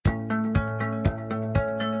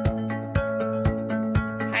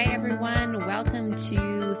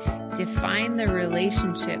Define the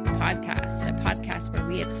Relationship podcast, a podcast where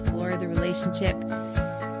we explore the relationship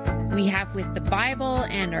we have with the Bible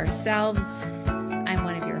and ourselves. I'm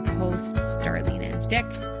one of your hosts, Darlene Enstick.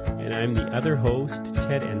 And I'm the other host,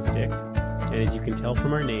 Ted Enstick. And as you can tell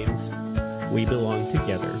from our names, we belong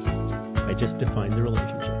together. I just defined the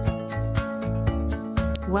relationship.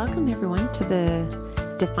 Welcome, everyone, to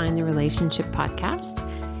the Define the Relationship podcast.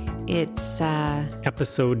 It's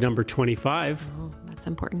episode number 25. Oh, that's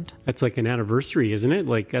important. That's like an anniversary, isn't it?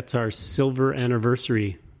 Like that's our silver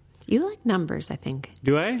anniversary. You like numbers, I think.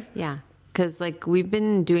 Do I? Yeah, because like we've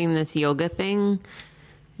been doing this yoga thing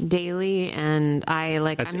daily, and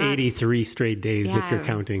That's 83 straight days if you're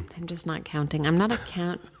counting. I'm just not counting. I'm not a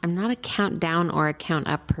countdown or a count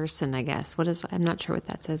up person, I guess. I'm not sure what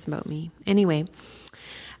that says about me. Anyway,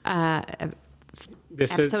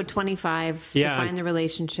 episode 25, Define the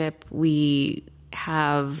Relationship. We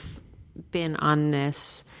have been on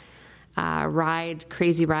this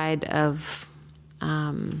crazy ride of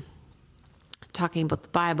talking about the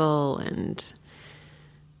Bible, and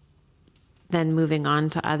then moving on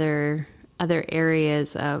to other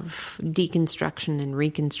areas of deconstruction and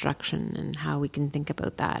reconstruction and how we can think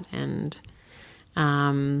about that. And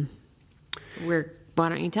why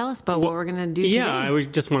don't you tell us about what we're going to do today? Yeah, I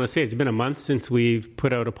would just want to say it's been a month since we've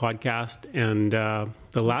put out a podcast, and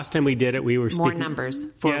the last time we did it, we were speaking... More numbers,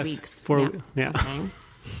 4 weeks. Yeah.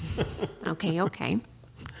 Okay.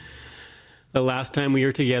 The last time we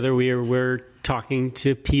were together, we were talking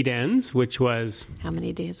to Pete Enns, which was... How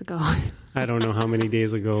many days ago? I don't know how many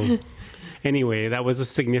days ago. Anyway, that was a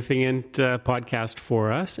significant podcast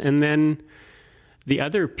for us. And then the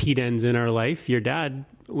other Pete Enns in our life, your dad,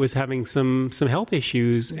 was having some health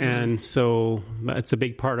issues. Mm-hmm. And so that's a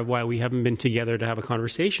big part of why we haven't been together to have a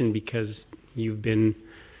conversation, because you've been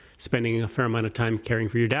spending a fair amount of time caring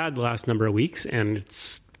for your dad the last number of weeks. And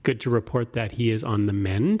it's good to report that he is on the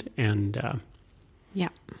mend. And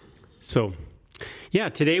so,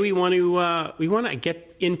 today we want to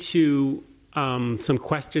get into some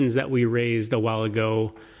questions that we raised a while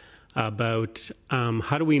ago about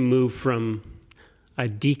how do we move from a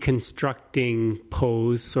deconstructing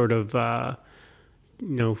pose, sort of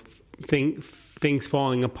things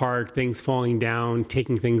falling apart, things falling down,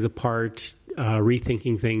 taking things apart,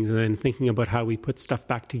 rethinking things, and then thinking about how we put stuff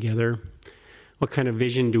back together. What kind of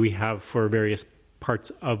vision do we have for various parts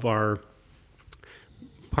of our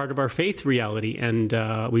faith reality? And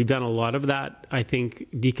we've done a lot of that, I think,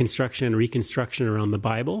 deconstruction and reconstruction around the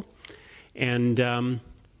Bible. And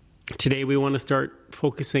today we want to start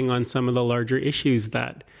focusing on some of the larger issues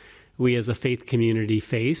that we as a faith community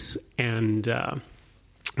face. And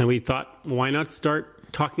we thought, why not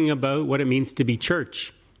start talking about what it means to be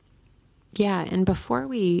church? Yeah, and before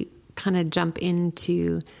we kind of jump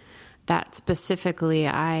into that specifically,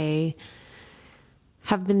 I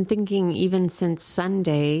have been thinking even since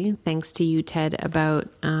Sunday, thanks to you, Ted, about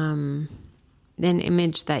an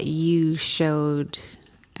image that you showed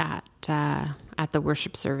at the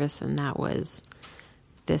worship service, and that was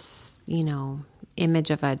this,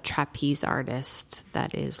 image of a trapeze artist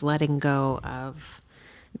that is letting go of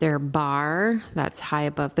their bar that's high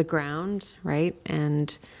above the ground, right?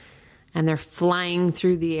 And they're flying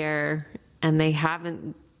through the air, and they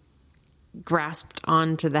haven't grasped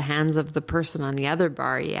onto the hands of the person on the other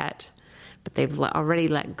bar yet, but they've already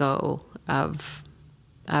let go of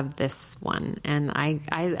this one. And I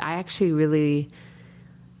actually really,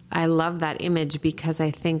 I love that image, because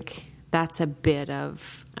I think that's a bit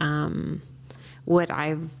of what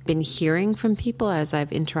I've been hearing from people as I've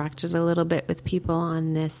interacted a little bit with people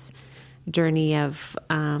on this journey of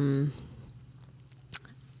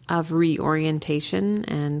reorientation,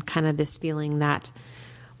 and kind of this feeling that,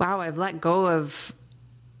 wow, I've let go of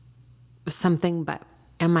something, but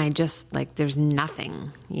am I just like, there's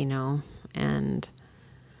nothing, and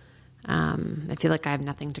I feel like I have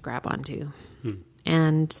nothing to grab onto.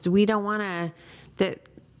 And so we don't want to,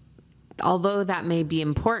 although that may be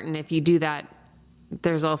important, if you do that,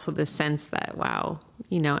 there's also this sense that, wow,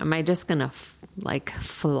 am I just going to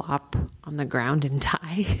flop on the ground and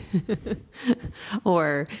die?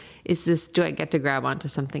 Or do I get to grab onto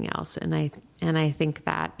something else? And I think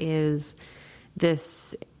that is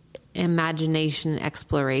this imagination,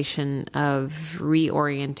 exploration of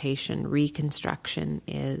reorientation, reconstruction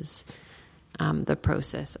is the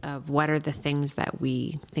process of what are the things that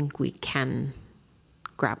we think we can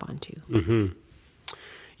grab onto. Mm-hmm.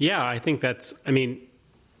 Yeah, I think that's,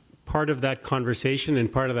 part of that conversation,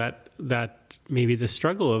 and part of that maybe the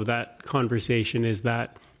struggle of that conversation is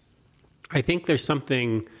that I think there's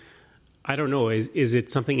something, I don't know, is it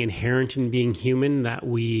something inherent in being human that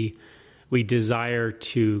we we desire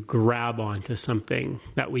to grab onto something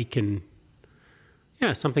that we can,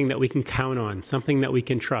 something that we can count on, something that we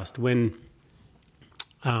can trust. When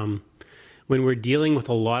we're dealing with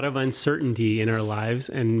a lot of uncertainty in our lives,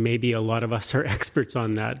 and maybe a lot of us are experts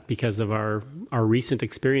on that because of our recent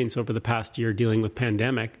experience over the past year dealing with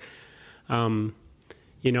pandemic,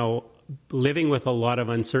 living with a lot of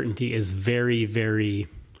uncertainty is very, very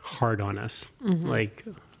hard on us. Mm-hmm. Like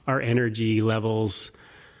our energy levels,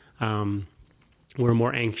 we're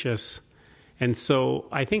more anxious. And so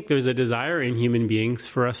I think there's a desire in human beings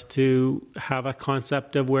for us to have a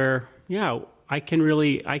concept of where, I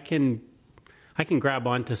can grab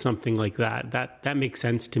onto something like that. That makes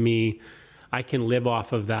sense to me. I can live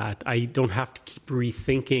off of that. I don't have to keep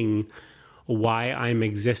rethinking why I'm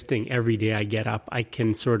existing every day I get up. I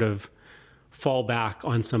can sort of fall back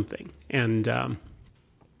on something, and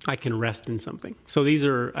I can rest in something. So these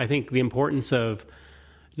are, I think, the importance of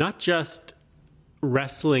not just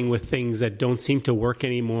wrestling with things that don't seem to work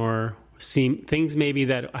anymore, things maybe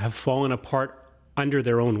that have fallen apart under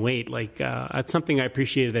their own weight. Like that's something I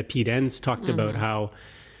appreciated that Pete Enns talked about, how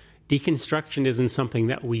deconstruction isn't something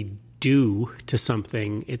that we do to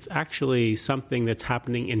something. It's actually something that's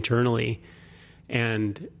happening internally.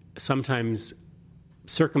 And sometimes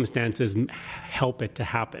circumstances help it to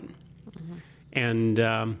happen. Mm-hmm. And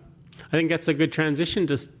I think that's a good transition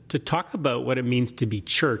to talk about what it means to be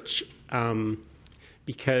church.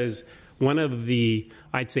 Because one of the,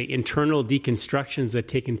 I'd say, internal deconstructions that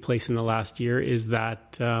taken place in the last year is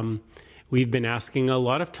that we've been asking a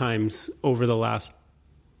lot of times over the last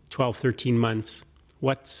 12, 13 months,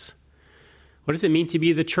 what does it mean to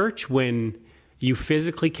be the church when you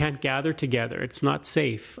physically can't gather together? It's not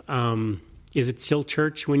safe. Is it still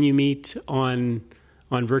church when you meet on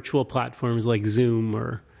virtual platforms like Zoom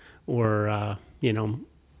or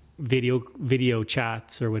video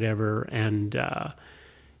chats or whatever? And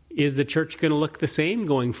is the church going to look the same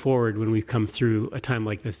going forward when we come through a time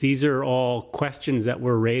like this? These are all questions that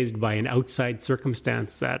were raised by an outside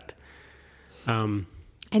circumstance that...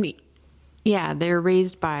 they're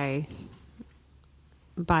raised by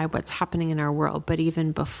what's happening in our world. But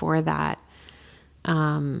even before that,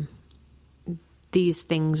 these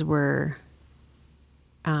things were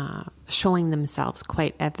showing themselves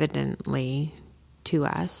quite evidently to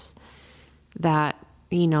us that,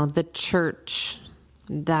 the church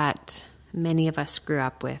that many of us grew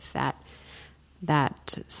up with,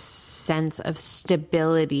 that sense of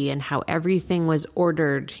stability and how everything was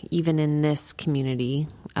ordered, even in this community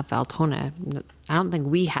of Altona. I don't think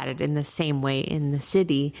we had it in the same way in the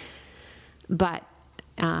city, but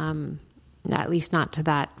at least not to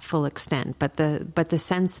that full extent. But the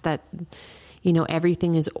sense that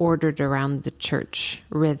everything is ordered around the church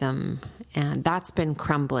rhythm, and that's been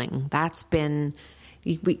crumbling. That's been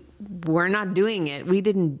we're not doing it. We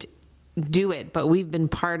didn't do it, but we've been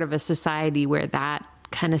part of a society where that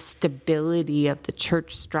kind of stability of the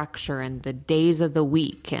church structure and the days of the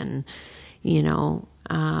week, and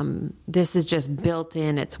this is just built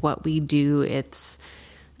in. It's what we do. It's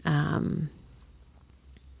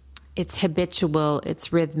habitual.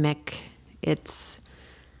 It's rhythmic. That's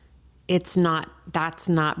not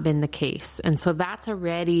been the case. And so that's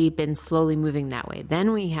already been slowly moving that way.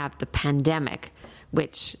 Then we have the pandemic,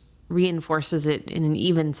 which reinforces it in an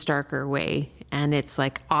even starker way. And it's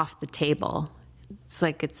like off the table. It's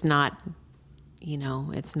like, it's not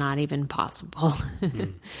even possible.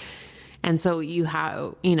 Mm. And so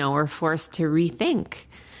we're forced to rethink.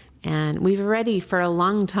 And we've already for a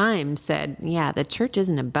long time said, the church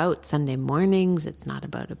isn't about Sunday mornings. It's not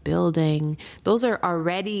about a building. Those are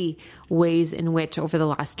already ways in which over the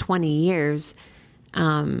last 20 years,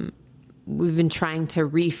 we've been trying to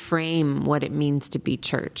reframe what it means to be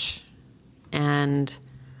church. And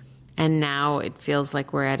now it feels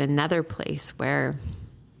like we're at another place where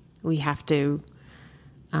we have to,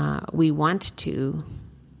 we want to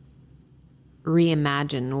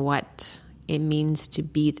reimagine what it means to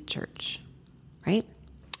be the church, right?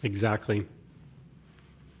 Exactly.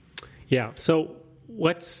 Yeah. So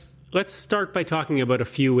let's start by talking about a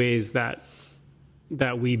few ways that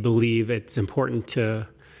we believe it's important for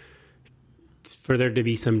there to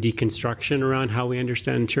be some deconstruction around how we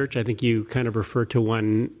understand church. I think you kind of referred to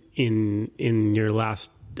one in your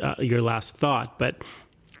last thought, but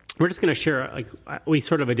we're just going to share. We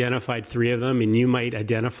sort of identified three of them, and you might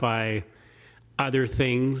identify other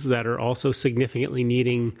things that are also significantly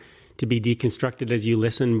needing to be deconstructed as you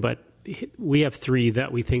listen. But we have three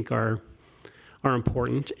that we think are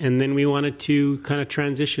important, and then we wanted to kind of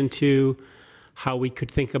transition to how we could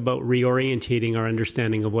think about reorientating our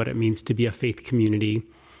understanding of what it means to be a faith community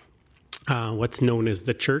what's known as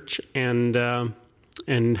the church, and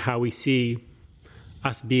how we see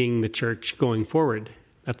us being the church going forward.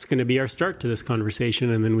 That's going to be our start to this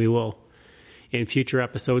conversation, and then we will, in future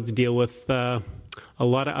episodes, deal with a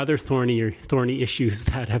lot of other thorny issues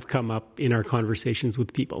that have come up in our conversations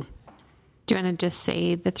with people. Do you want to just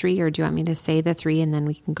say the three, or do you want me to say the three and then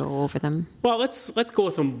we can go over them? Well, let's go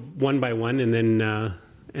with them one by one, and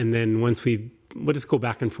then once we'll just go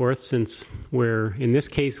back and forth, since in this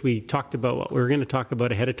case, we talked about what we were going to talk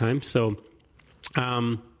about ahead of time. So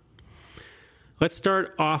let's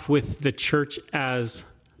start off with the church as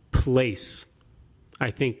place.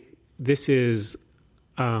 I think this is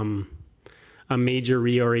a major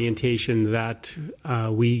reorientation that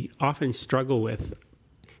we often struggle with.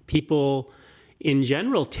 People in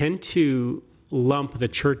general tend to lump the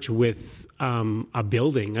church with a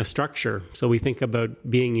building, a structure. So we think about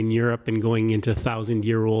being in Europe and going into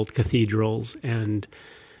 1,000-year-old cathedrals, and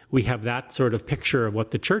we have that sort of picture of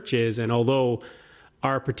what the church is. And although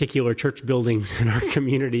our particular church buildings in our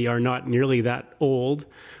community are not nearly that old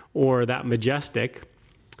or that majestic,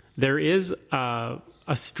 there is a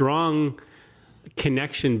strong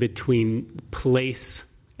connection between place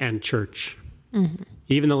and church. Mm-hmm.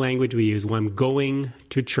 Even the language we use, when I'm going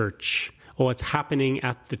to church, what's happening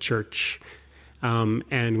at the church.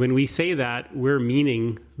 And when we say that, we're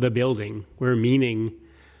meaning the building. We're meaning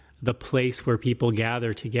the place where people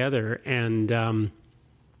gather together. And,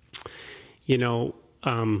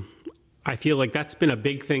 I feel like that's been a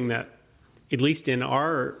big thing that, at least in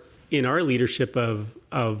our leadership of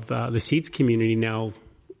the Seeds community now,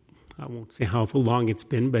 I won't say how long it's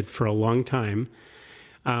been, but it's for a long time.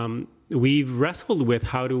 We've wrestled with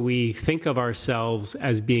how do we think of ourselves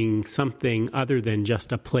as being something other than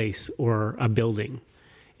just a place or a building.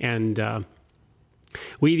 And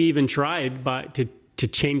we've even tried to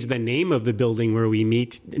change the name of the building where we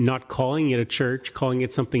meet, not calling it a church, calling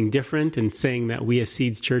it something different, and saying that we as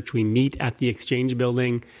Seeds Church, we meet at the Exchange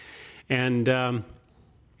Building. And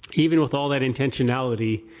even with all that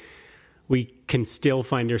intentionality, we can still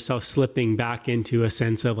find ourselves slipping back into a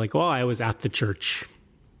sense of like, oh, I was at the church.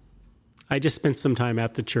 I just spent some time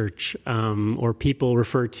at the church, or people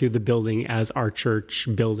refer to the building as our church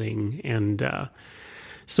building. And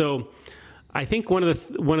so I think one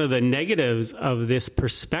of the negatives of this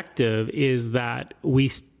perspective is that we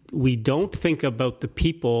don't think about the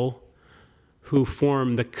people who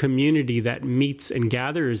form the community that meets and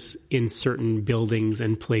gathers in certain buildings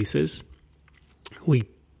and places. We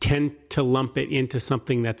tend to lump it into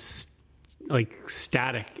something that's like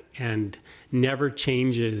static and never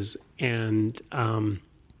changes. And I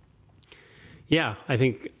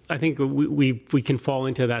think we can fall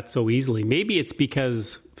into that so easily. Maybe it's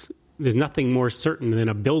because there's nothing more certain than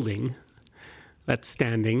a building that's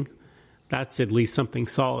standing. That's at least something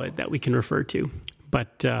solid that we can refer to.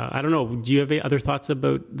 But I don't know. Do you have any other thoughts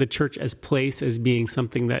about the church as place, as being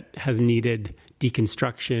something that has needed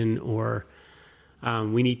deconstruction, or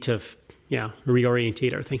we need to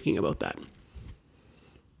reorientate our thinking about that?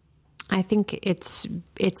 I think it's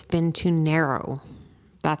been too narrow.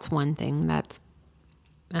 That's one thing that's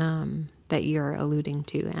that you're alluding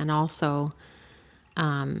to, and also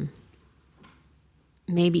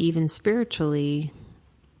maybe even spiritually,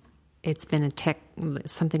 it's been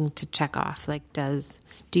something to check off. Like,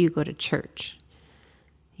 do you go to church?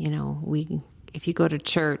 If you go to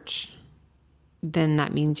church, then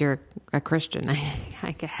that means you're a Christian,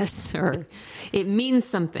 I guess, or it means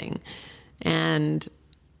something. And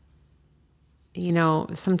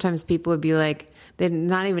sometimes people would be like, they're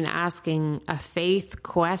not even asking a faith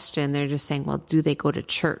question. They're just saying, well, do they go to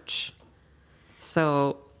church?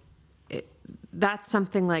 So that's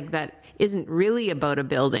something like that isn't really about a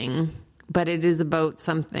building, but it is about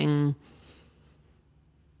something,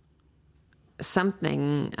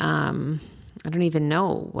 I don't even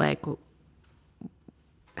know, like,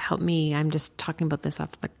 help me. I'm just talking about this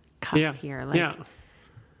off the cuff here. Like,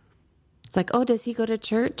 it's like, oh, does he go to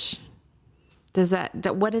church?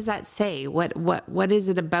 What does that say? What is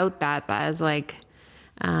it about that is like,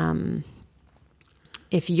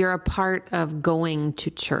 if you're a part of going to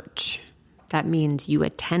church, that means you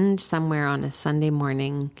attend somewhere on a Sunday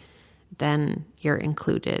morning, then you're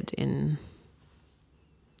included in,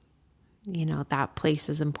 that place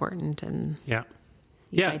is important, and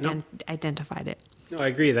identified it. No, I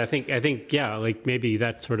agree. I think, like maybe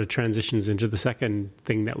that sort of transitions into the second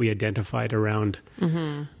thing that we identified around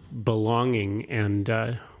belonging. And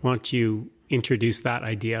why don't you introduce that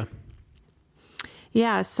idea?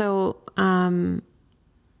 Yeah. So I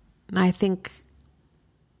think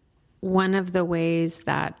one of the ways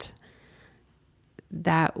that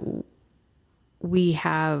we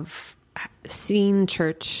have seen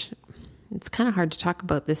church, it's kind of hard to talk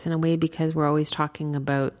about this in a way because we're always talking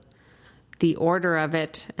about the order of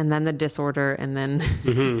it and then the disorder and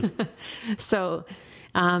then so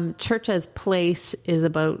church as place is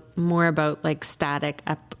more about like static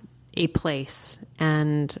up a place,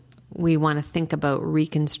 and we want to think about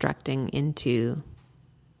reconstructing into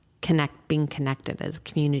being connected as a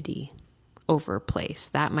community over a place.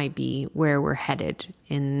 That might be where we're headed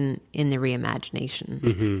in the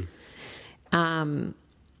reimagination.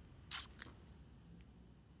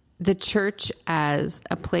 The church as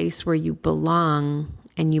a place where you belong,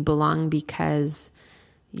 and you belong because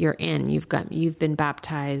you're you've been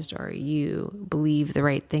baptized, or you believe the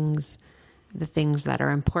right things, the things that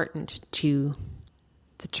are important to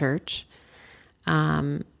the church,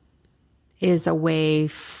 is a way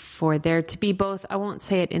for there to be both, I won't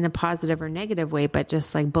say it in a positive or negative way, but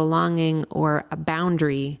just like belonging or a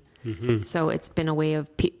boundary. So it's been a way of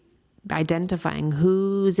identifying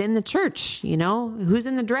who's in the church, who's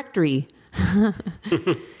in the directory. If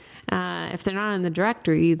they're not in the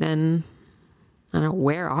directory, then I don't know,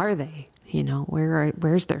 where are they?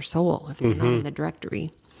 Where's their soul if they're not in the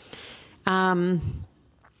directory?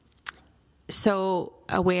 So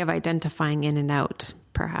a way of identifying in and out,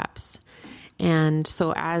 perhaps. And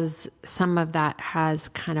so as some of that has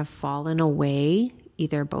kind of fallen away,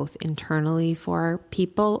 either both internally for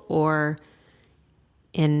people or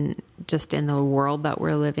in the world that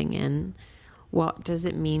we're living in, what does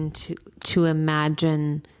it mean to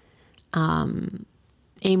imagine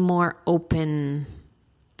a more open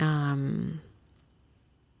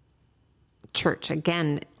church?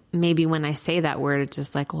 Again, maybe when I say that word, it's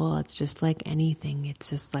just like, well, it's just like anything. It's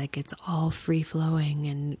just like it's all free flowing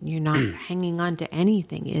and you're not hanging on to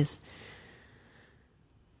anything. Is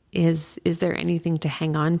there anything to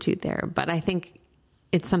hang on to there? But I think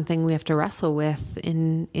it's something we have to wrestle with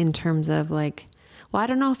in terms of like, well, I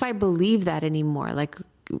don't know if I believe that anymore. Like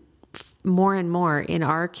more and more in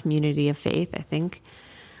our community of faith, I think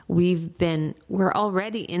we're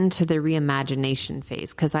already into the reimagination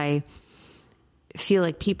phase, because I feel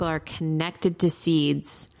like people are connected to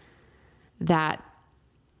seeds that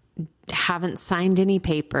haven't signed any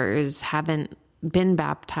papers, haven't been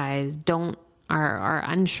baptized, are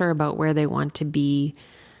unsure about where they want to be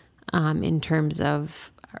in terms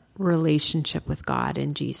of relationship with God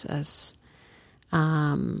and Jesus.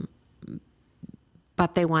 But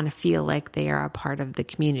they want to feel like they are a part of the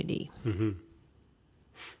community.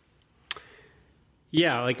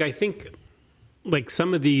 Yeah, like I think like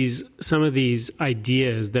some of these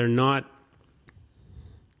ideas, they're not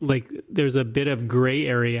like, there's a bit of gray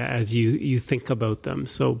area as you think about them.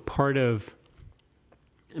 So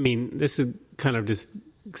this is kind of just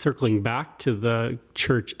circling back to the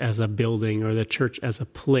church as a building or the church as a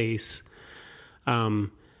place.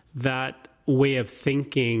 That way of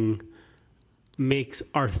thinking makes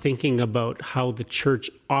our thinking about how the church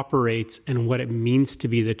operates and what it means to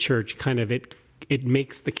be the church it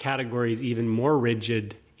makes the categories even more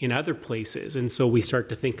rigid in other places. And so we start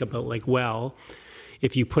to think about like, well,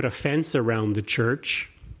 if you put a fence around the church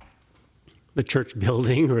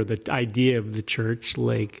building or the idea of the church,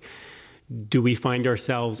 like, do we find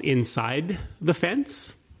ourselves inside the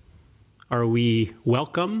fence? Are we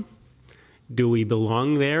welcome? Do we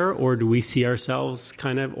belong there? Or do we see ourselves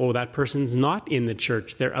kind of, oh, that person's not in the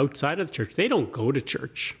church. They're outside of the church. They don't go to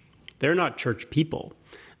church. They're not church people.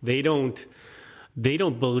 They don't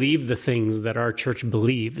believe the things that our church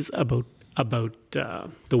believes about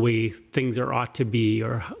the way things ought to be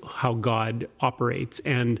or how God operates.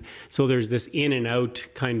 And so there's this in and out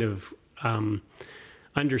kind of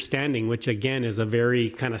understanding, which again is a very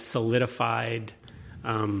kind of solidified,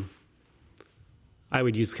 I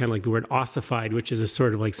would use kind of like the word ossified, which is a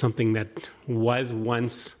sort of like something that was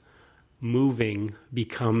once moving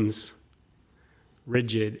becomes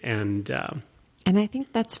rigid. And I think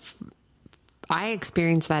I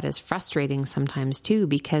experience that as frustrating sometimes too,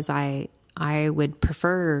 because I would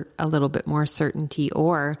prefer a little bit more certainty.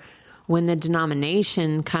 Or when the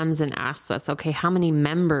denomination comes and asks us, okay, how many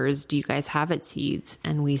members do you guys have at Seeds?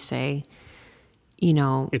 And we say,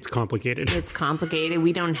 it's complicated.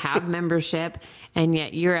 We don't have membership. And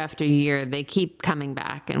yet year after year, they keep coming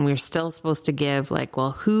back and we're still supposed to give like,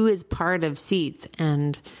 well, who is part of Seeds?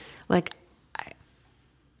 And like,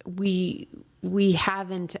 we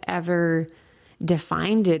haven't ever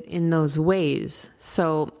defined it in those ways.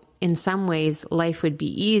 So in some ways, life would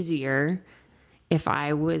be easier if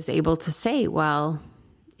I was able to say, well,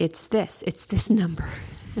 it's this number,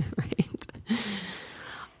 right?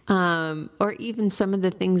 Or even some of the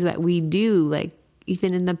things that we do, like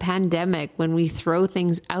even in the pandemic, when we throw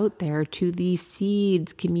things out there to the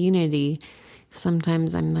Seeds community,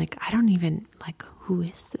 sometimes I'm like, I don't even like, who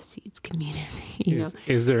is the Seeds community?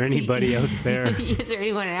 Is there anybody out there? Is there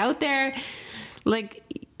anyone out there? Like,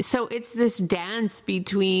 so it's this dance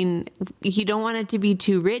between, you don't want it to be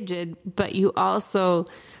too rigid, but you also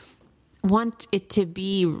want it to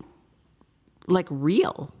be like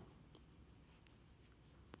real,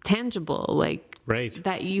 tangible, like right.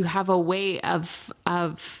 That you have a way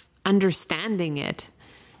of understanding it.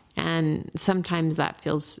 And sometimes that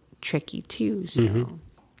feels tricky too. So,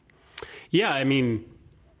 yeah, I mean,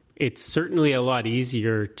 it's certainly a lot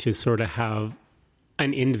easier to sort of have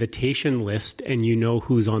an invitation list and you know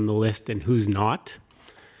who's on the list and who's not.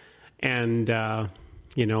 And,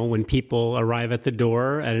 when people arrive at the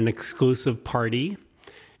door at an exclusive party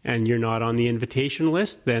and you're not on the invitation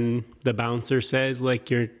list, then the bouncer says, like,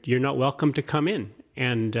 you're not welcome to come in.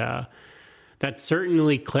 And that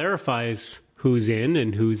certainly clarifies who's in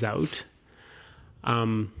and who's out.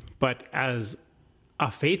 But as a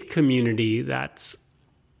faith community, that's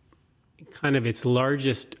kind of its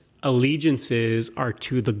largest allegiances are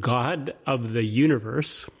to the God of the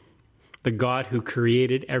universe, the God who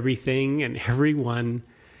created everything and everyone.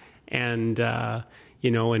 And,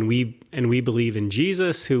 and we believe in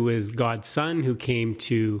Jesus, who is God's son, who came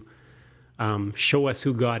to show us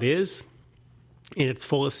who God is in its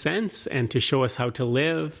fullest sense and to show us how to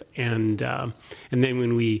live. And then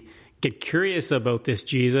when we get curious about this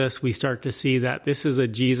Jesus, we start to see that this is a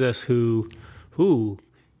Jesus who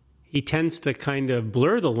he tends to kind of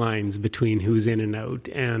blur the lines between who's in and out,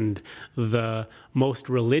 and the most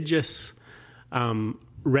religious,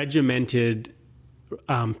 regimented,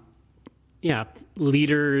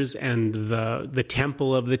 leaders and the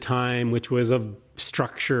temple of the time, which was a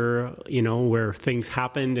structure, where things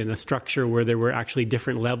happened in a structure where there were actually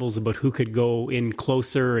different levels about who could go in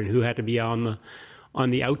closer and who had to be on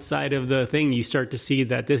the outside of the thing. You start to see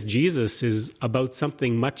that this Jesus is about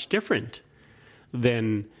something much different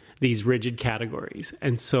than these rigid categories.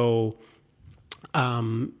 And so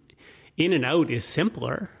in and out is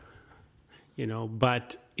simpler,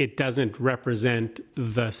 but it doesn't represent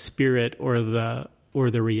the spirit or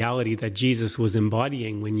the reality that Jesus was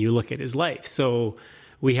embodying when you look at his life. So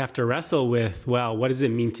we have to wrestle with, well, what does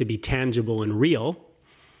it mean to be tangible and real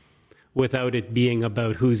without it being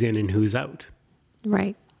about who's in and who's out?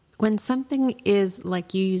 Right. When something is,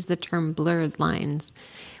 like you use the term blurred lines,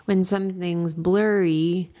 when something's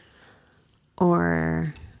blurry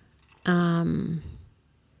or, how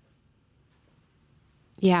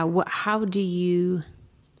do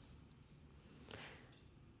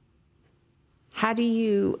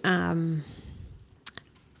you, I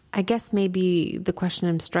guess maybe the question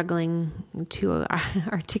I'm struggling to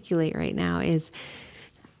articulate right now is,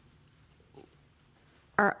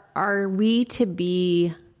 are we to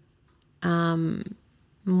be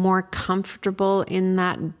more comfortable in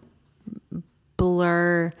that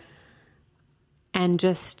blur and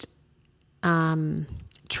just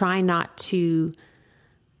try not to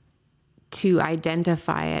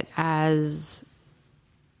identify it as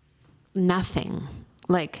nothing?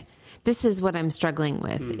 Like, this is what I'm struggling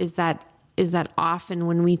with, is that often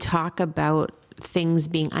when we talk about things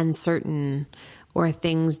being uncertain or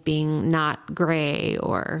things being not gray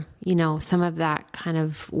or, some of that kind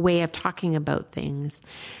of way of talking about things,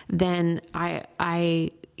 then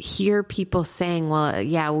I hear people saying, well,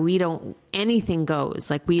 yeah, we don't, anything goes.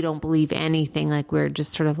 Like, we don't believe anything. Like, we're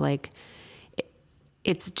just sort of like,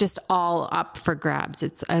 it's just all up for grabs.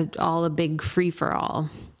 It's all a big free for all.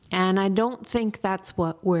 And I don't think that's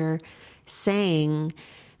what we're saying.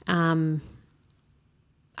 I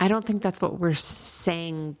don't think that's what we're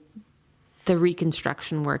saying the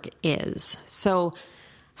reconstruction work is. So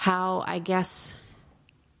how, I guess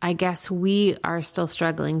we are still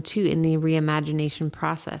struggling too in the reimagination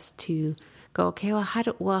process to go, okay, how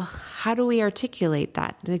do we articulate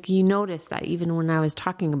that? Like, you notice that even when I was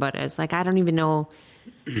talking about it, it's like, I don't even know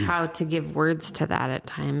how to give words to that at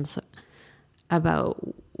times about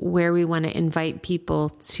where we want to invite people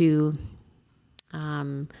to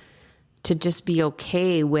just be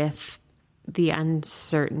okay with the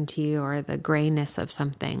uncertainty or the grayness of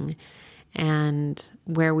something, and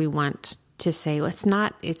where we want to say, well,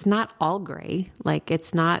 it's not all gray. Like,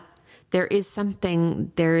 it's not, there is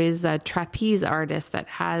a trapeze artist that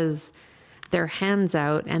has their hands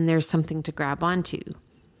out and there's something to grab onto.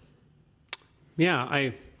 Yeah.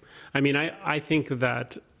 I think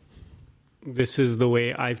that this is the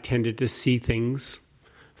way I've tended to see things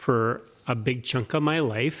for a big chunk of my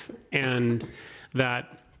life, and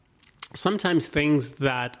that sometimes things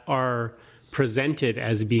that are presented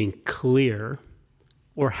as being clear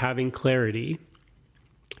or having clarity,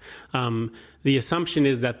 the assumption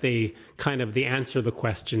is that they answer the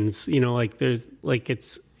questions,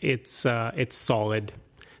 it's solid.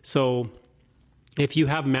 So if you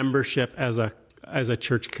have membership as a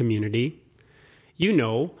church community,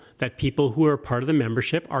 that people who are part of the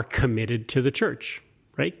membership are committed to the church,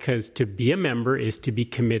 right? Because to be a member is to be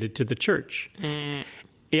committed to the church.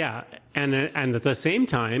 Yeah. And at the same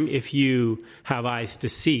time, if you have eyes to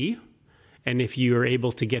see, and if you are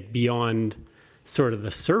able to get beyond sort of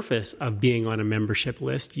the surface of being on a membership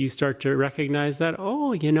list, you start to recognize that,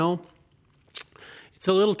 it's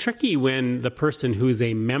a little tricky when the person who's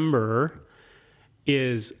a member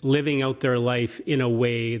is living out their life in a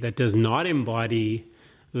way that does not embody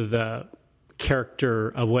the character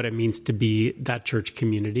of what it means to be that church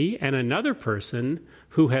community, and another person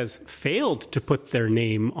who has failed to put their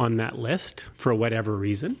name on that list for whatever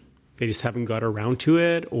reason. They just haven't got around to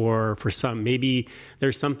it, or for some, maybe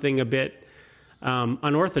there's something a bit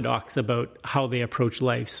unorthodox about how they approach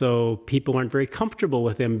life. So people aren't very comfortable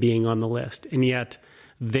with them being on the list, and yet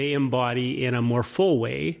they embody in a more full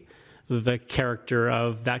way the character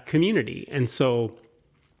of that community. And so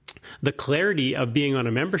the clarity of being on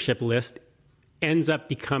a membership list ends up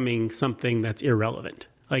becoming something that's irrelevant.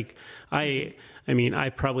 Like I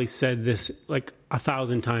probably said this like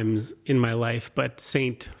 1,000 times in my life, but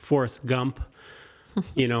Saint Forrest Gump,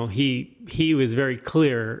 he was very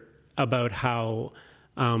clear about how,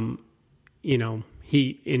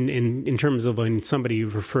 he, in terms of when somebody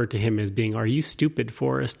referred to him as being, "Are you stupid,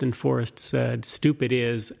 Forrest?" And Forrest said, "Stupid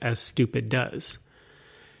is as stupid does."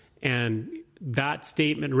 And that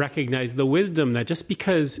statement recognized the wisdom that just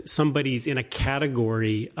because somebody's in a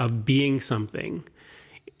category of being something,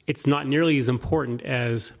 it's not nearly as important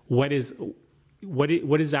as what is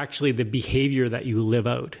actually the behavior that you live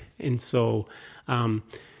out. And so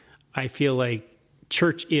I feel like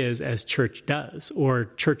church is as church does, or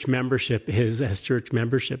church membership is as church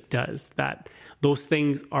membership does, that those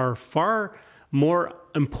things are far more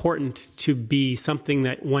important to be something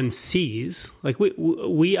that one sees. Like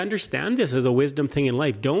we understand this as a wisdom thing in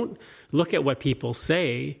life. Don't look at what people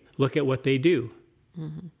say, look at what they do.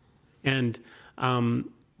 Mm-hmm. And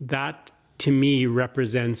that to me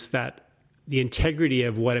represents that the integrity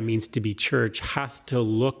of what it means to be church has to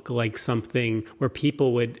look like something where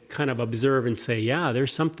people would kind of observe and say, yeah,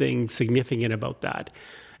 there's something significant about that.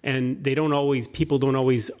 And people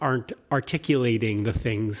aren't articulating the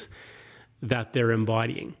things that they're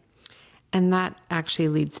embodying. And that actually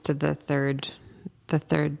leads to the third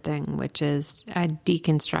thing, which is a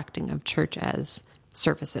deconstructing of church as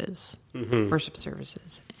services, mm-hmm. worship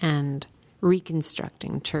services, and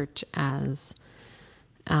reconstructing church as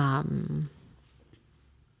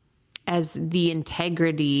the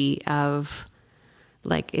integrity of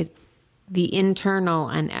the internal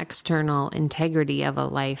and external integrity of a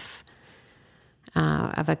life,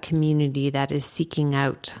 of a community that is seeking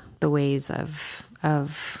out the ways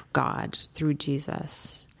of God through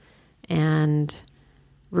Jesus and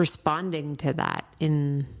responding to that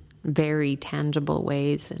in very tangible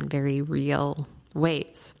ways and very real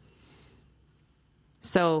ways.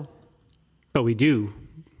 So, but we do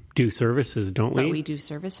services, don't we? But we do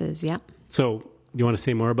services, yeah. So, do you want to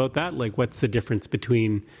say more about that? Like, what's the difference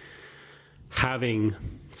between having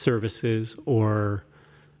services or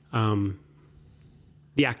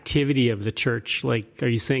the activity of the church? Like, are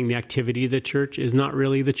you saying the activity of the church is not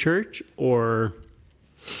really the church, or?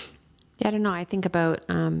 Yeah, I don't know. I think about,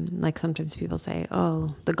 like sometimes people say,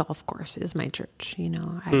 oh, the golf course is my church.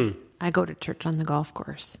 I go to church on the golf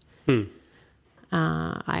course.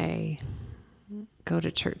 I go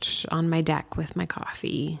to church on my deck with my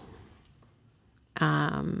coffee.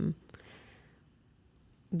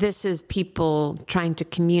 This is people trying to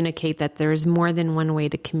communicate that there is more than one way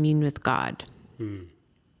to commune with God,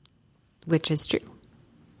 which is true.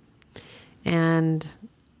 And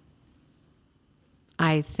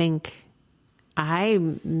I think I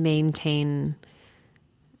maintain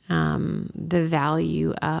the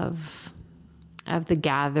value of the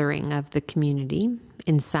gathering of the community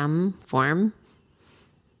in some form.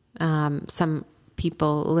 Some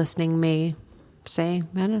people listening may say,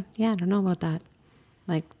 I don't know about that.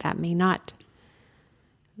 Like that may not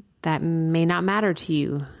matter to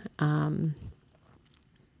you.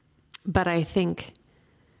 But I think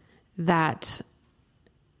that,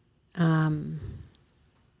 I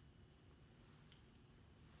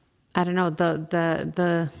don't know,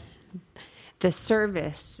 the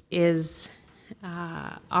service is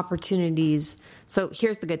opportunities. So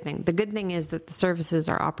here's the good thing. The good thing is that the services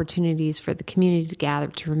are opportunities for the community to gather,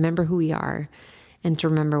 to remember who we are and to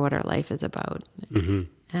remember what our life is about, mm-hmm.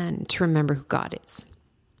 and to remember who God is.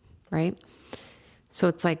 right? So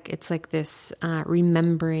it's like this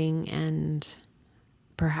remembering and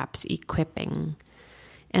perhaps equipping.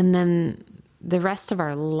 And then the rest of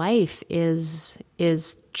our life is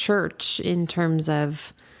church in terms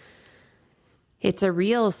of it's a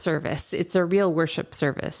real service. It's a real worship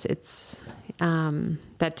service. It's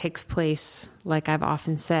that takes place, like I've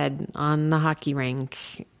often said, on the hockey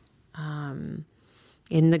rink, in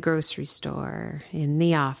the grocery store, in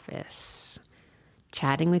the office,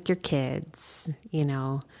 chatting with your kids,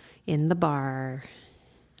 in the bar.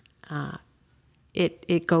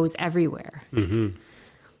 It goes everywhere. Mm-hmm.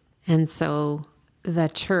 And so the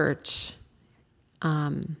church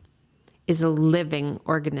is a living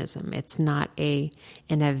organism. It's not an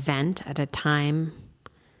event at a time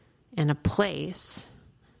and a place,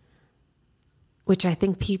 which I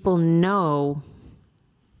think people know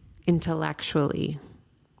intellectually,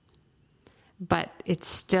 but it's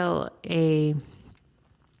still a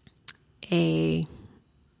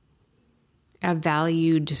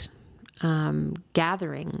valued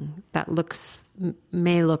gathering that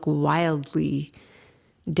may look wildly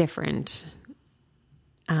different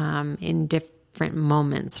in different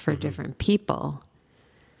moments for different people.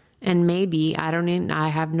 And maybe, I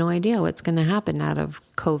have no idea what's going to happen out of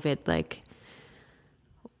COVID. Like,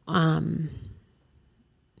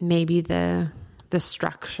 maybe the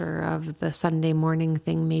structure of the Sunday morning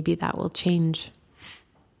thing, maybe that will change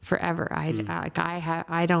forever.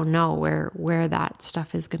 I don't know where that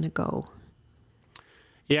stuff is going to go.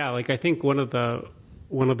 Yeah. Like, I think one of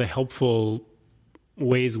the helpful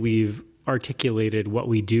ways we've articulated what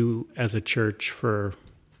we do as a church for,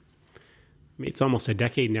 it's almost a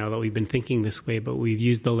decade now that we've been thinking this way, but we've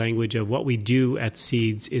used the language of what we do at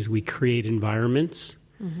Seeds is we create environments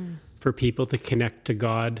for people to connect to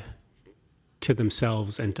God, to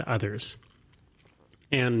themselves, and to others.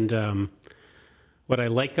 And what I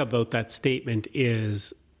like about that statement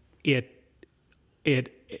is it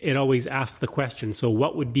always asks the question, so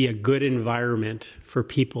what would be a good environment for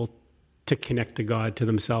people to connect to God, to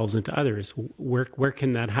themselves, and to others? Where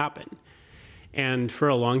can that happen? And for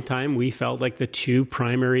a long time, we felt like the two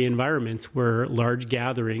primary environments were large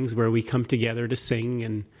gatherings where we come together to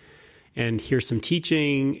sing and hear some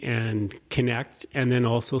teaching and connect, and then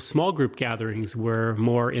also small group gatherings were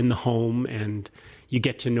more in the home and you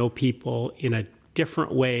get to know people in a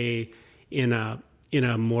different way, in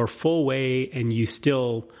a more full way, and you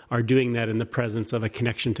still are doing that in the presence of a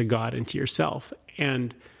connection to God and to yourself.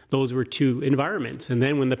 And those were two environments. And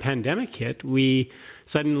then when the pandemic hit, we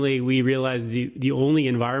realized the only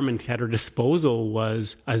environment at our disposal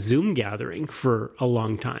was a Zoom gathering for a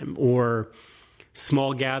long time, or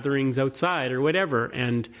small gatherings outside or whatever.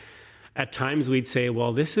 And at times we'd say,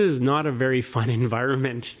 well, this is not a very fun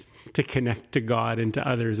environment to connect to God and to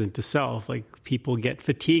others and to self. Like, people get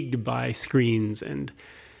fatigued by screens and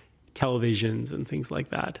televisions and things like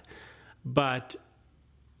that. But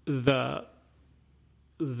the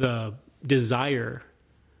desire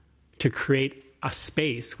to create a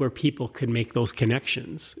space where people could make those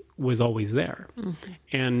connections was always there. Mm-hmm.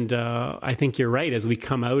 And I think you're right. As we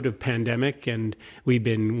come out of pandemic, and we've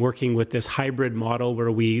been working with this hybrid model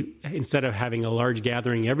where we, instead of having a large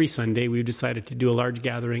gathering every Sunday, we've decided to do a large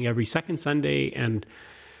gathering every second Sunday and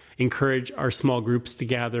encourage our small groups to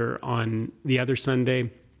gather on the other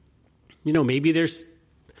Sunday. Maybe there's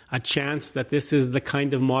a chance that this is the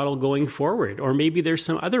kind of model going forward, or maybe there's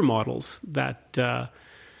some other models that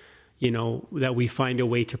that we find a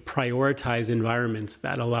way to prioritize environments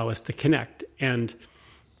that allow us to connect. And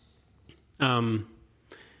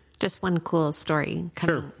just one cool story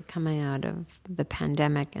coming out of the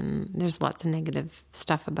pandemic, and there's lots of negative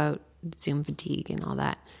stuff about Zoom fatigue and all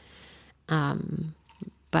that.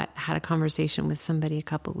 But had a conversation with somebody a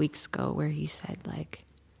couple of weeks ago where he said, like,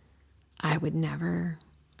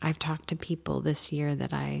 I've talked to people this year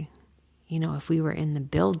that if we were in the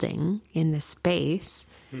building, in the space,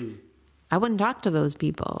 I wouldn't talk to those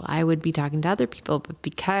people. I would be talking to other people. But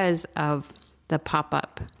because of the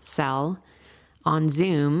pop-up cell on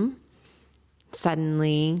Zoom,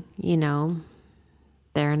 suddenly,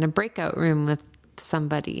 they're in a breakout room with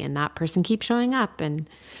somebody and that person keeps showing up. And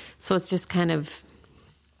so it's just kind of,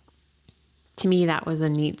 to me, that was a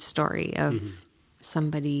neat story of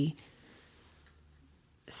somebody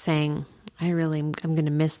saying, I'm going to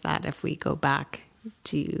miss that if we go back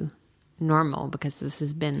to normal, because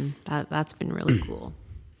that's been really cool.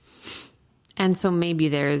 And so maybe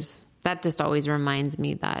that just always reminds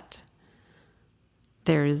me that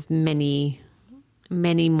there's many,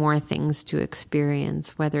 many more things to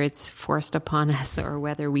experience, whether it's forced upon us or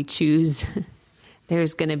whether we choose.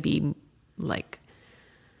 There's going to be like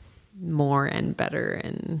more and better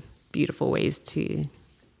and beautiful ways to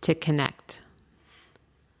connect.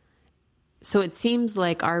 So it seems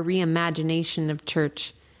like our reimagination of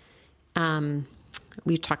church,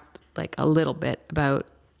 we talked like a little bit about,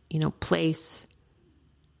 place,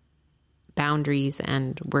 boundaries,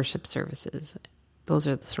 and worship services. Those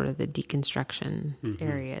are sort of the deconstruction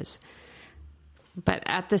areas. But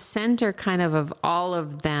at the center kind of all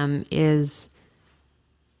of them is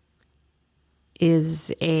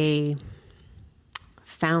a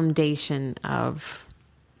foundation of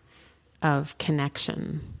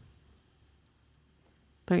connection.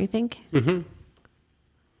 Don't you think? Mm-hmm.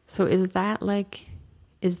 So is that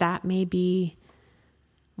maybe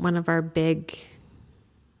one of our big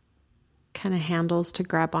kind of handles to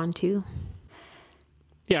grab onto?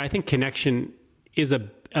 Yeah, I think connection is a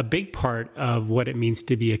big part of what it means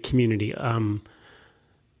to be a community.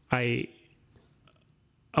 We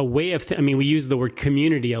use the word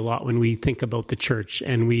community a lot when we think about the church,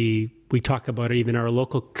 and we talk about even our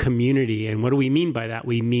local community. And what do we mean by that?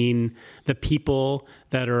 We mean the people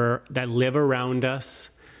that live around us,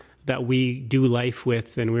 that we do life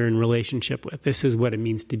with, and we're in relationship with. This is what it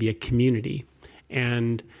means to be a community.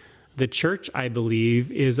 And the church, I believe,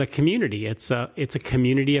 is a community. It's a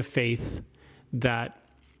community of faith that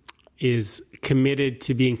is committed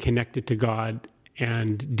to being connected to God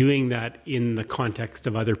and doing that in the context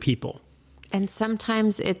of other people. And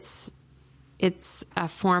sometimes it's a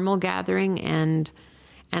formal gathering, and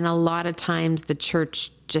a lot of times the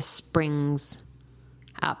church just springs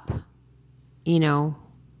up,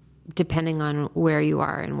 depending on where you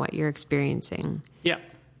are and what you're experiencing. Yeah,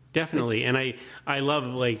 definitely. And I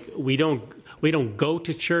love, we don't go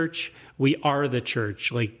to church, we are the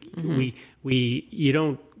church. You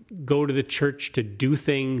don't go to the church to do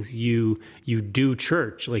things, you do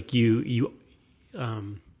church. As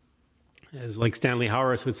like Stanley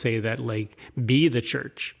Hauerwas would say, that be the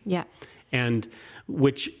church. Yeah. And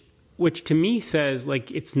which to me says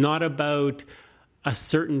it's not about a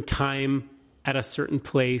certain time at a certain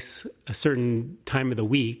place, a certain time of the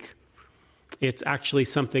week. It's actually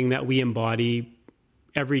something that we embody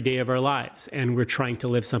every day of our lives, and we're trying to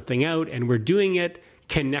live something out, and we're doing it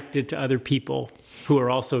connected to other people who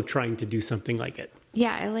are also trying to do something like it.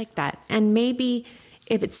 Yeah, I like that. And maybe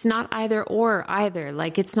if it's not either or either,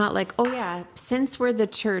 it's not since we're the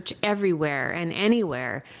church everywhere and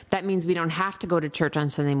anywhere, that means we don't have to go to church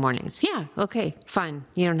on Sunday mornings. Yeah, okay, fine.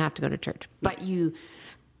 You don't have to go to church. But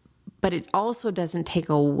it also doesn't take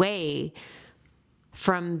away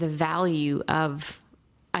from the value of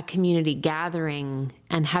a community gathering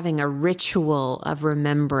and having a ritual of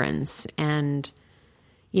remembrance. And,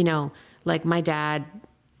 my dad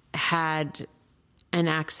had an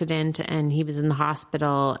accident and he was in the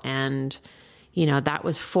hospital, and, that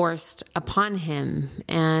was forced upon him.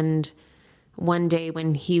 And one day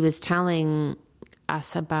when he was telling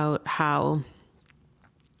us about how,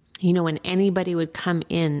 when anybody would come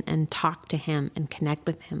in and talk to him and connect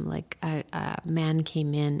with him, a man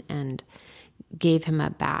came in and gave him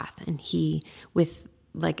a bath, and he, with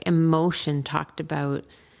emotion, talked about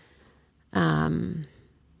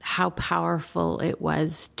how powerful it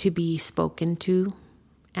was to be spoken to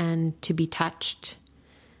and to be touched,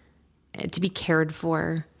 to be cared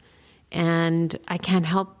for. And I can't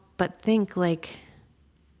help but think,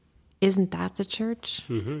 isn't that the church?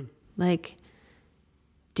 Mm-hmm.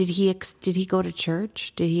 Did he go to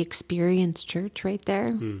church? Did he experience church right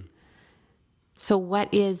there? Mm. So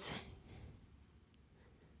what is...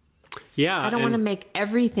 Yeah. I don't want to make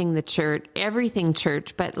everything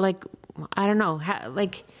church, but I don't know.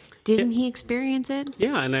 Didn't he experience it?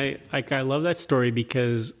 Yeah. And I love that story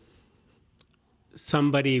because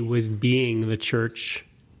somebody was being the church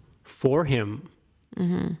for him.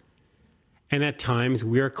 Mm-hmm. And at times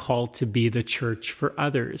we're called to be the church for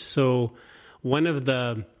others. So one of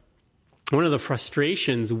the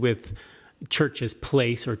frustrations with church's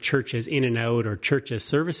place or church's in and out or church's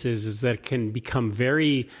services is that it can become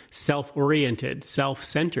very self-oriented,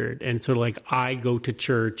 self-centered, and sort of I go to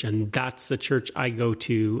church and that's the church I go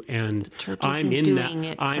to, and I'm in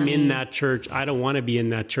that church. I don't want to be in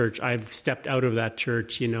that church. I've stepped out of that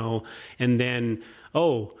church, and then,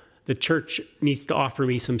 the church needs to offer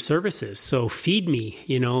me some services. So feed me,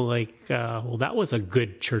 well, that was a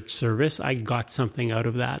good church service. I got something out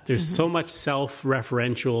of that. There's so much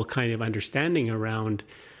self-referential kind of understanding around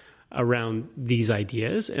these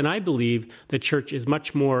ideas. And I believe the church is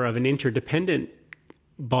much more of an interdependent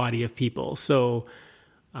body of people. So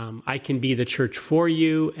I can be the church for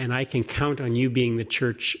you, and I can count on you being the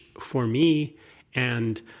church for me.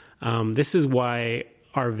 And this is why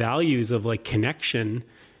our values of connection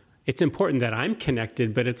it's important that I'm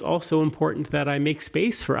connected, but it's also important that I make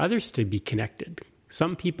space for others to be connected.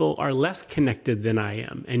 Some people are less connected than I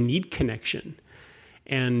am and need connection.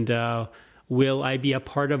 And will I be a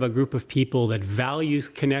part of a group of people that values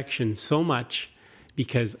connection so much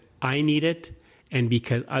because I need it and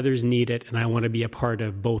because others need it, and I want to be a part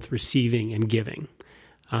of both receiving and giving?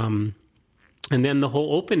 And then the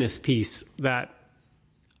whole openness piece, that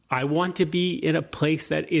I want to be in a place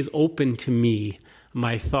that is open to me,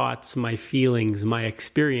 my thoughts, my feelings, my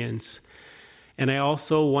experience. And I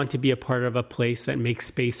also want to be a part of a place that makes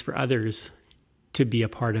space for others to be a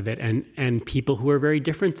part of it, and people who are very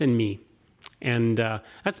different than me. And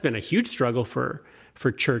that's been a huge struggle for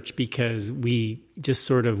church, because we just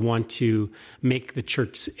sort of want to make the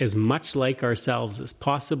church as much like ourselves as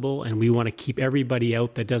possible, and we want to keep everybody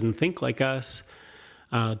out that doesn't think like us,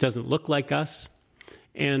 doesn't look like us.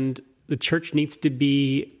 And the church needs to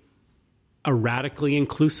be a radically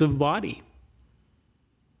inclusive body,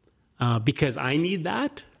 because I need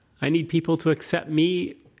that. I need people to accept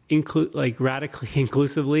me radically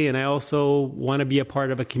inclusively, and I also want to be a part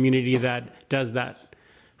of a community that does that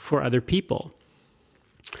for other people.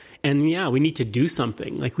 And yeah, we need to do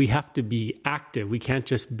something. Like, we have to be active. We can't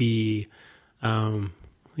just be,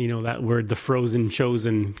 that word, the frozen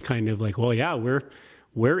chosen, kind of like, well, yeah,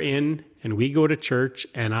 we're in and we go to church,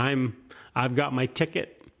 and I've got my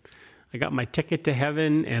ticket. I got my ticket to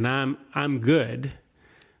heaven, and I'm good.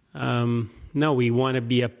 No, we want to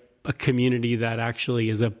be a community that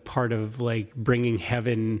actually is a part of like bringing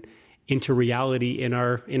heaven into reality in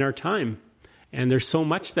our time. And there's so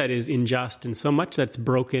much that is unjust and so much that's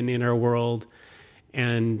broken in our world.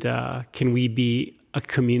 And can we be a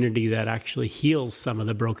community that actually heals some of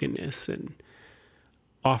the brokenness and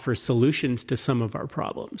offers solutions to some of our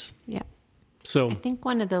problems? Yeah. So I think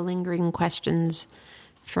one of the lingering questions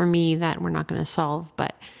for me that we're not going to solve,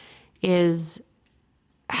 but is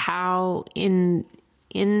how in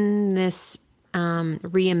this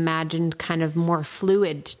reimagined kind of more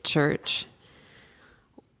fluid church,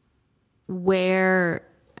 where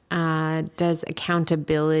does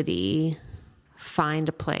accountability find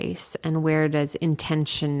a place, and where does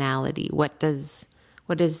intentionality? What does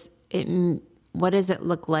it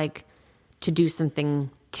look like to do something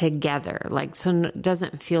together? Like, so it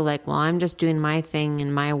doesn't feel like, well, I'm just doing my thing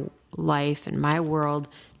in my life and my world,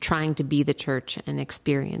 trying to be the church and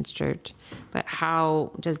experience church. But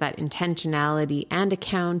how does that intentionality and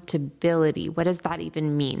accountability, what does that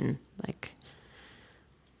even mean? Like,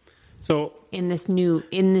 so in this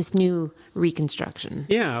new reconstruction.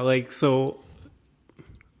 Yeah, like, so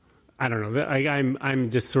I don't know. I'm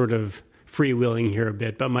just sort of freewheeling here a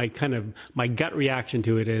bit, but my gut reaction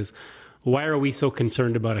to it is, why are we so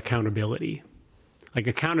concerned about accountability? Like,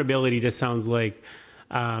 accountability just sounds like,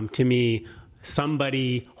 to me,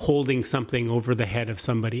 somebody holding something over the head of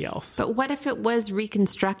somebody else. But what if it was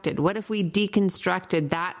reconstructed? What if we deconstructed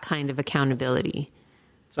that kind of accountability?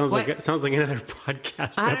 Sounds like another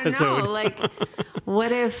podcast I don't episode. know. Like,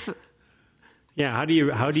 what if? Yeah, how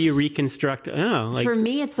do you reconstruct? For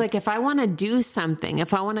me, it's like, if I want to do something,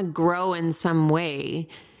 if I want to grow in some way,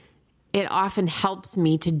 it often helps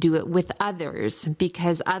me to do it with others,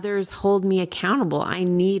 because others hold me accountable. I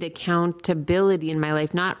need accountability in my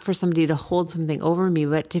life, not for somebody to hold something over me,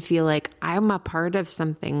 but to feel like I'm a part of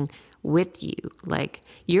something with you. Like,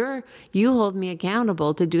 you hold me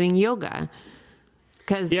accountable to doing yoga.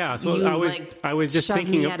 Yeah, so I was just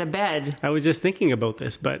thinking out of bed. I was just thinking about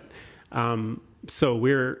this, but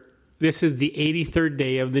this is the 83rd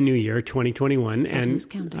day of the new year, 2021, and who's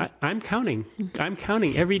counting? I'm counting. I'm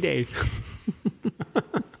counting every day.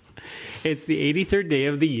 It's the 83rd day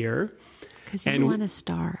of the year. Because you want a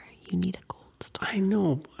star, you need a gold star. I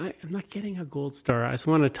know. I'm not getting a gold star. I just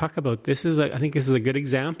want to talk about this. I think this is a good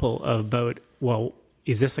example about, well,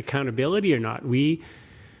 is this accountability or not? We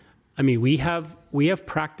have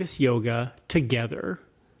practiced yoga together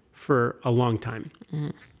for a long time.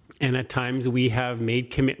 Mm. And at times we have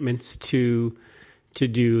made commitments to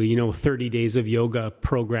do, 30 days of yoga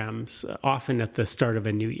programs, often at the start of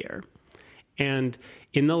a new year. And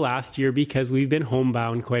in the last year, because we've been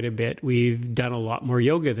homebound quite a bit, we've done a lot more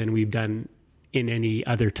yoga than we've done in any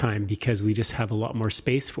other time, because we just have a lot more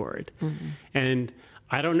space for it. Mm-hmm. And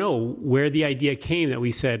I don't know where the idea came that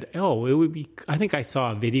we said, it would be, I think I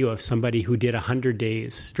saw a video of somebody who did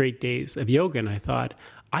 100 straight days of yoga. And I thought,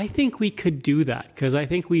 I think we could do that, because I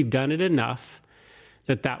think we've done it enough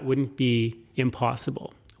that wouldn't be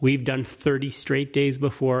impossible. We've done 30 straight days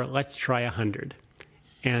before. Let's try 100.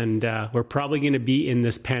 And we're probably going to be in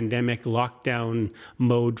this pandemic lockdown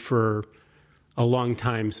mode for a long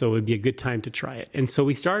time. So it would be a good time to try it. And so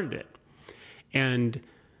we started it. And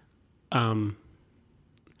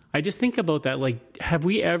I just think about that. Like, have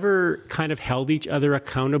we ever kind of held each other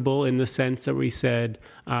accountable in the sense that we said,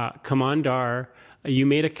 come on, Dar, you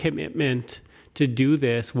made a commitment to do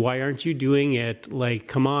this. Why aren't you doing it? Like,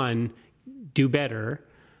 come on, do better.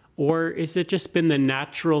 Or is it just been the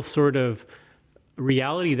natural sort of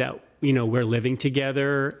reality that, we're living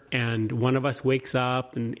together and one of us wakes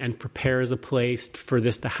up and prepares a place for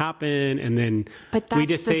this to happen. And then we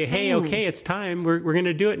just say, hey, okay, it's time. We're going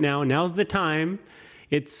to do it now. Now's the time.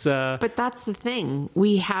 It's But that's the thing.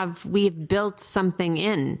 We've built something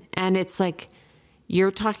in, and it's like you're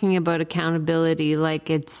talking about accountability like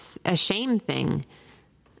it's a shame thing.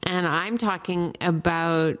 And I'm talking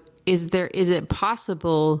about is it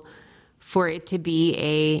possible for it to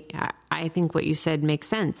be I think what you said makes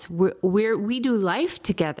sense. We do life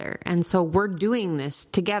together, and so we're doing this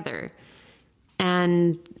together.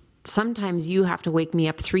 And sometimes you have to wake me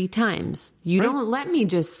up 3 times. You don't let me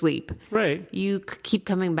just sleep. Right. You keep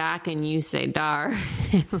coming back and you say, Dar.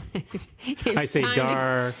 I say,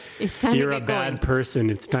 Dar, you're a bad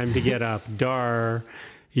person. It's time to get up. Dar,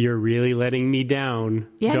 you're really letting me down.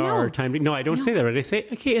 Yeah, Dar, time to... No, I don't say that. Right? I say,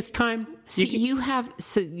 okay, it's time. So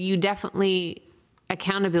you definitely...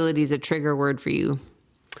 Accountability is a trigger word for you.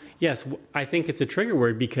 Yes, I think it's a trigger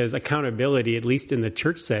word because accountability, at least in the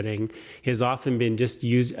church setting, has often been just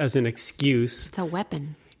used as an excuse. It's a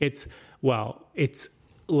weapon. It's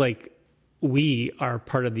like we are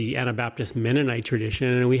part of the Anabaptist Mennonite tradition,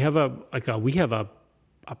 and we have a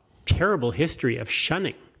terrible history of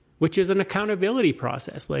shunning, which is an accountability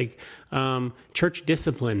process, like church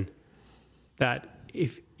discipline. That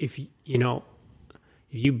if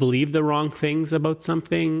you believe the wrong things about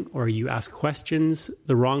something, or you ask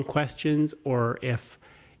the wrong questions, or if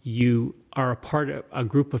you are a part of a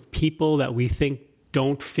group of people that we think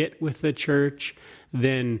don't fit with the church,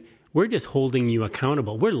 then we're just holding you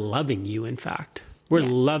accountable. We're loving you, in fact. We're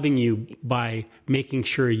loving you by making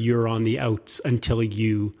sure you're on the outs until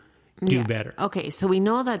you do better. Okay, so we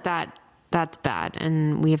know that's bad,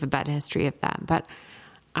 and we have a bad history of that. But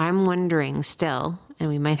I'm wondering still, and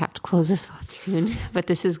we might have to close this off soon, but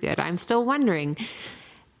this is good. I'm still wondering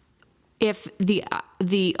if the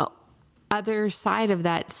other side of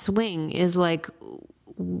that swing is like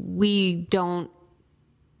we don't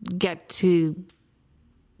get to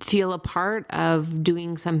feel a part of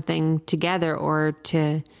doing something together, or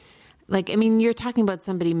to, like, I mean, you're talking about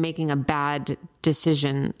somebody making a bad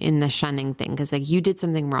decision in the shunning thing, because like you did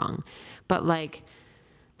something wrong, but like,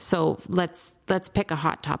 so let's pick a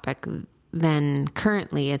hot topic. Then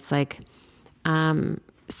currently it's like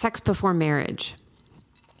sex before marriage.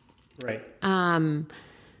 Right.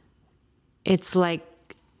 It's like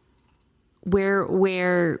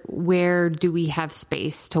where do we have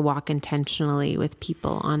space to walk intentionally with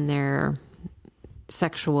people on their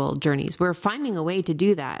sexual journeys? We're finding a way to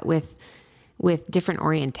do that with different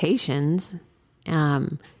orientations.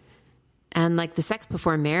 And like the sex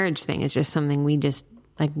before marriage thing is just something we just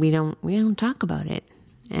like we don't talk about it.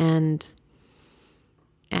 And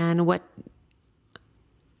what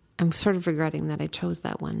I'm sort of regretting that I chose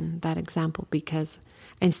that example, because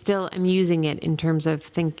I'm using it in terms of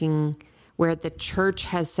thinking where the church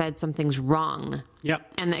has said something's wrong.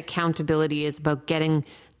 Yep. And the accountability is about getting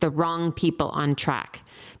the wrong people on track.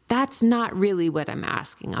 That's not really what I'm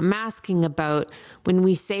asking. I'm asking about when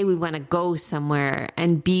we say we want to go somewhere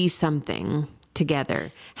and be something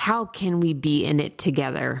together, how can we be in it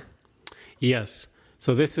together? Yes.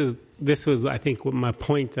 So this was, I think, what my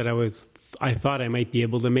point that I thought I might be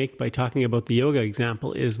able to make by talking about the yoga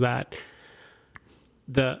example is that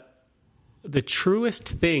the truest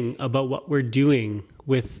thing about what we're doing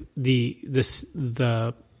with the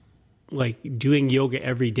like doing yoga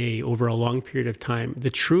every day over a long period of time, the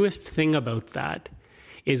truest thing about that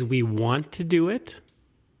is we want to do it.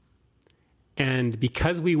 And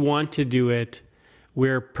because we want to do it,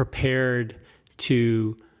 we're prepared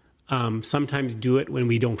to sometimes do it when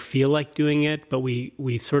we don't feel like doing it, but we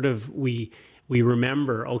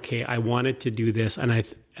remember, okay, I wanted to do this, and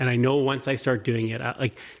I know once I start doing it,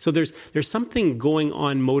 so there's something going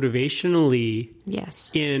on motivationally.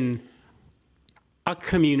 Yes. In a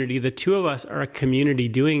community, the two of us are a community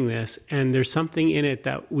doing this, and there's something in it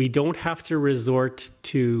that we don't have to resort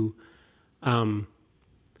to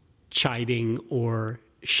chiding or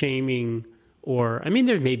shaming. Or, I mean,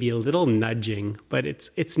 there may be a little nudging, but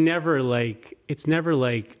it's never like,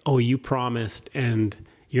 oh, you promised and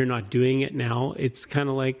you're not doing it now. It's kind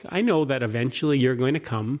of like, I know that eventually you're going to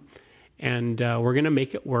come, and we're going to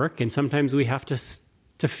make it work. And sometimes we have to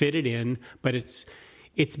fit it in, but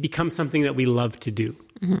it's become something that we love to do.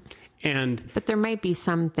 Mm-hmm. But there might be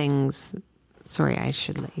some things, Sorry, I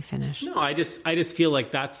should let you finish. No, I just feel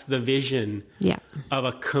like that's the vision of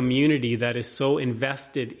a community that is so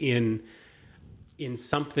invested in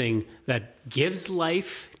something that gives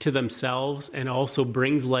life to themselves and also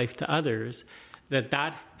brings life to others,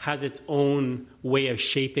 that has its own way of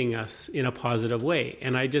shaping us in a positive way.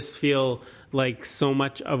 And I just feel like so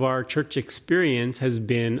much of our church experience has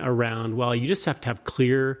been around, well, you just have to have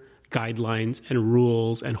clear guidelines and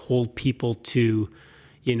rules and hold people to,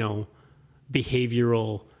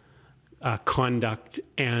 behavioral conduct,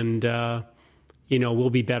 and, we'll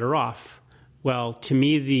be better off. Well, to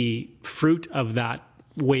me, the fruit of that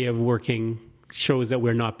way of working shows that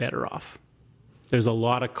we're not better off. There's a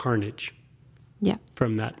lot of carnage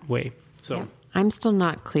from that way. So I'm still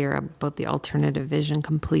not clear about the alternative vision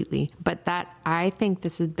completely, but I think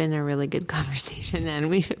this has been a really good conversation, and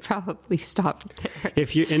we should probably stop there.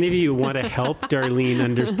 If any of you want to help Darlene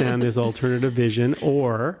understand this alternative vision,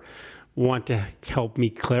 or want to help me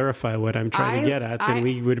clarify what I'm trying to get at, then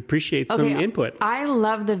we would appreciate some input. I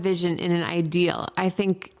love the vision in an ideal. I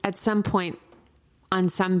think at some point on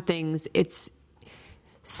some things,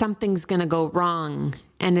 something's going to go wrong,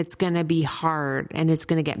 and it's going to be hard, and it's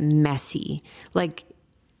going to get messy.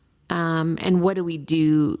 And what do we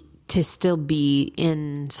do to still be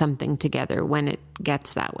in something together when it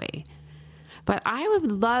gets that way? But I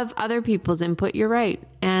would love other people's input. You're right.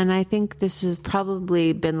 And I think this has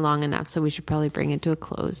probably been long enough, so we should probably bring it to a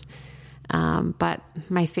close. But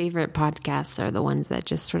my favorite podcasts are the ones that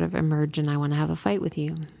just sort of emerge and I want to have a fight with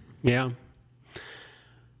you. Yeah.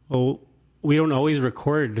 Well, we don't always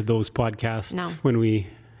record those podcasts when we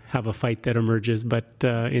have a fight that emerges, but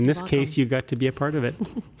in this case, you got to be a part of it.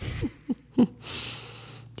 Do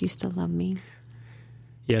you still love me?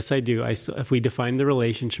 Yes, I do. If we define the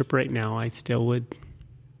relationship right now, I still would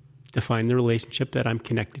define the relationship that I'm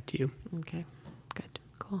connected to you. Okay, good,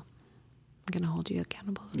 cool. I'm going to hold you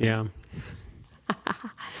accountable. Yeah.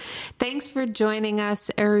 Thanks for joining us,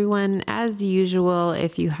 everyone. As usual,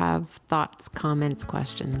 if you have thoughts, comments,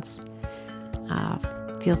 questions,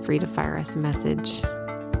 feel free to fire us a message.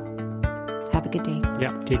 Have a good day.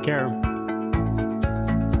 Yeah, take care.